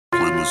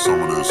some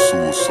of that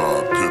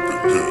suicide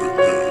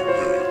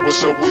pimpin'.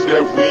 What's up with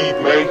that weed,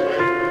 man?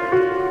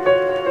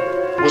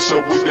 What's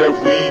up with that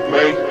weed,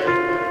 man?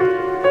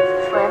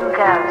 Slim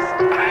Ghost.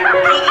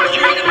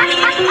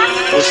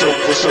 What's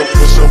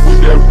up with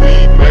that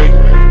weed, man?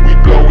 We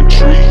blowing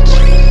trees,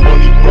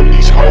 money from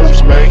these hoes,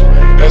 man.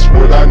 That's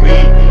what I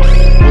need.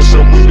 What's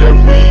up with that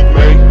weed,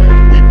 man?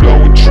 We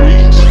blowing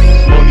trees,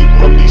 money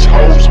from these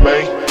hoes,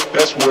 man.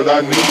 That's what I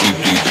need.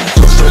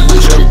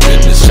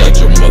 Inside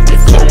your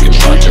motherfucking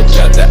mind, you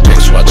got that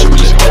X, watch him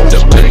lift it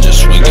up and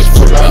just swing it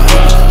from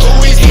behind.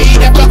 Who is he?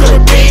 That fucker a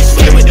beast.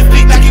 Stay with the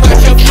fleet like you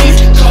got your keys.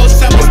 Cold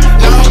summers,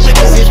 long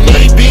winters if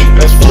need be.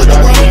 That's For what the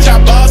I world, need.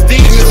 y'all balls deep.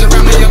 Niggas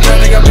around me, I'm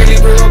trying to get pretty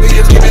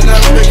ferocious. Giving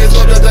out biggest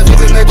order, the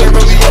season they play,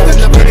 but we up in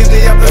the pretty, the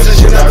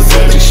opposition,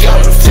 opposition.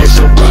 Shout out for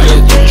some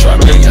riot, you try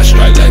me, I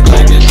strike like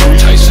lightning.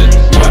 Tyson,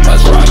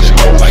 Mama's riding,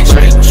 bikes,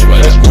 man,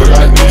 sweat,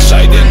 I'm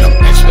excited. I'm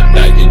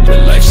expediting your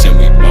life, and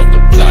we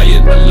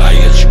multiplying the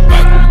liars. You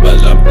back them, well,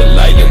 I'm the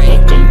liar.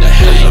 Welcome to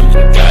hell, I'm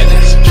your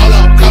guidance. Hold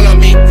on, call on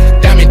me.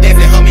 Diamond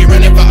dancing, homie,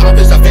 running for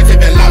office,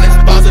 offensive and lawless.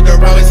 Balls of the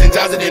rawest and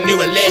jaws of the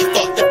new and leg.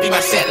 Fucked up in my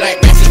set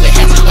like matches with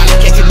hatches while I'm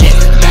catching it.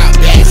 Loud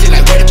bad shit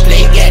like where the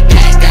play get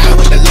that. Down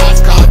with the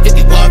lost call,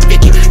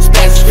 5150.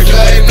 Special scripture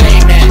for the play,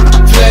 man.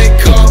 Play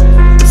calm,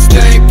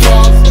 stay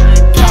calm.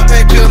 Pop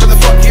a pill to the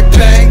fucking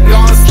pain.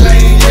 Gone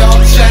slaying y'all,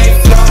 chain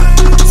flop.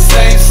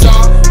 Same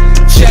song,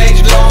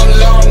 change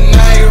long,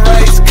 night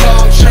race.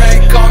 Call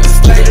train, gone to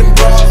slay them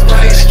bras,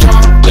 race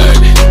strong.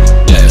 Dirty,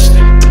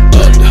 nasty,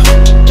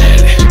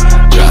 underhanded.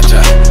 Drop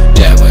top,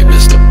 that way,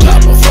 Mr.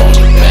 Papa for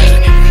the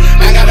panic.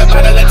 I got a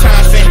bottle of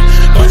Thompson,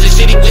 bunch of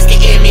shitty whiskey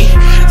in me.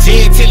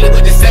 Gin Tilly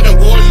with the 7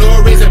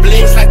 warlord, razor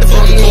blades like the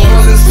From fucking New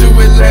Lord. Orleans to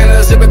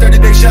Atlanta, sip a 30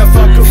 big shot,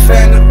 fuck a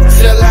Fanta.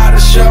 Sell out a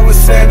show with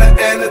Santa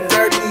and a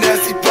dirty,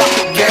 nasty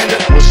propaganda.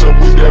 What's up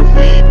with that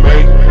weed,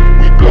 man?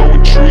 We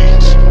blowing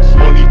trees,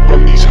 money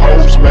from these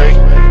hoes, man.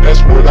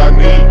 That's what I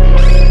need.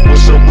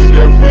 What's up with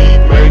that weed,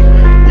 man?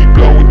 We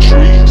blowing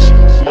trees,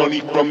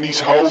 money from these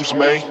hoes,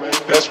 man.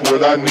 That's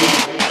what I need.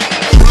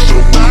 What's up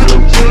with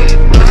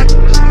that weed?